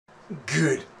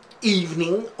Good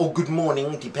evening or good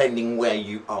morning, depending where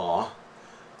you are.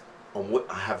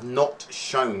 I have not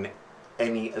shown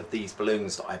any of these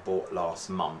balloons that I bought last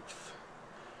month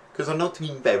because I'm not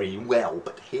doing very well,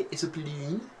 but here is a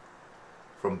balloon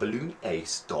from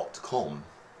balloonace.com.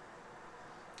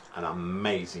 An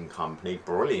amazing company,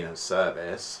 brilliant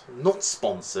service, not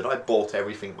sponsored, I bought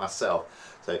everything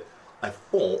myself. So I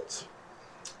thought,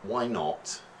 why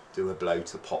not do a blow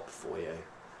to pop for you.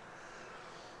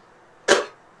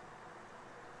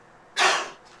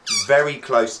 Very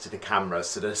close to the camera,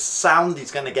 so the sound is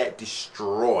going to get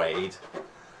destroyed.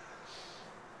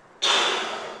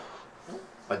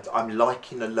 I'm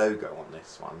liking the logo on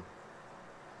this one.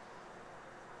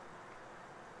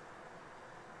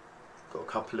 Got a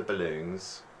couple of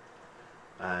balloons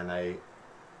and a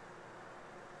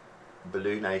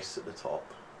balloon ace at the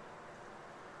top.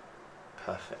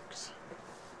 Perfect.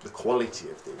 The quality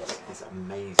of these is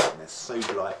amazing. They're so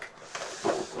like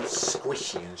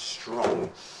squishy and strong,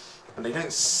 and they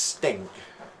don't stink.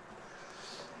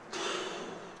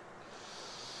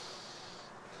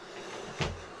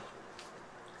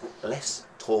 Less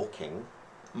talking,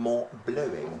 more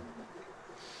blowing.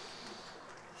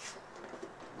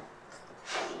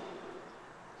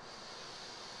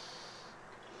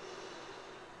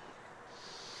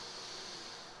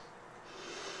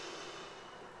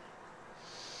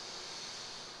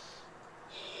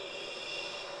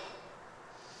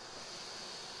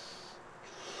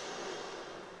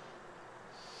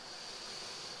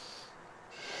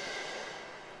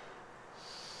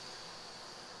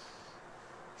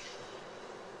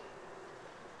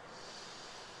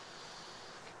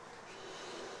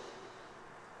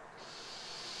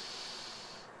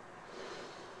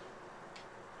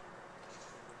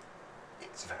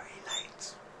 It's very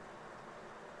late.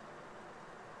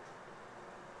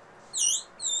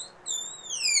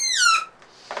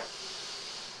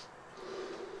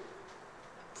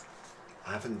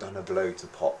 I haven't done a blow to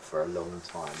pop for a long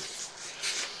time.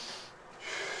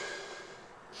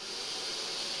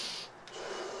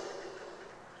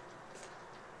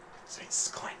 So it's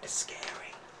kind of scary.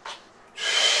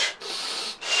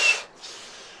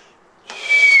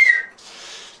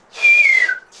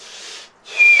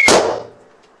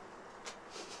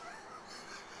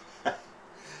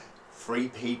 3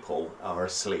 people are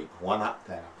asleep, one up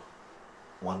there,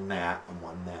 one there and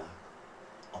one there.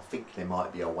 I think they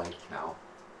might be awake now.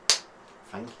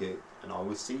 Thank you, and I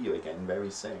will see you again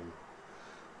very soon.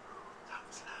 That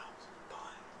was loud.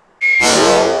 Bye.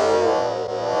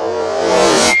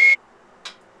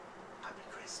 Happy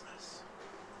Christmas.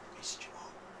 Missed you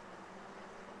all.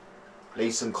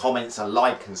 Leave some comments, a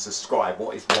like and subscribe.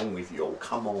 What is wrong with you all?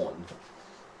 Come on.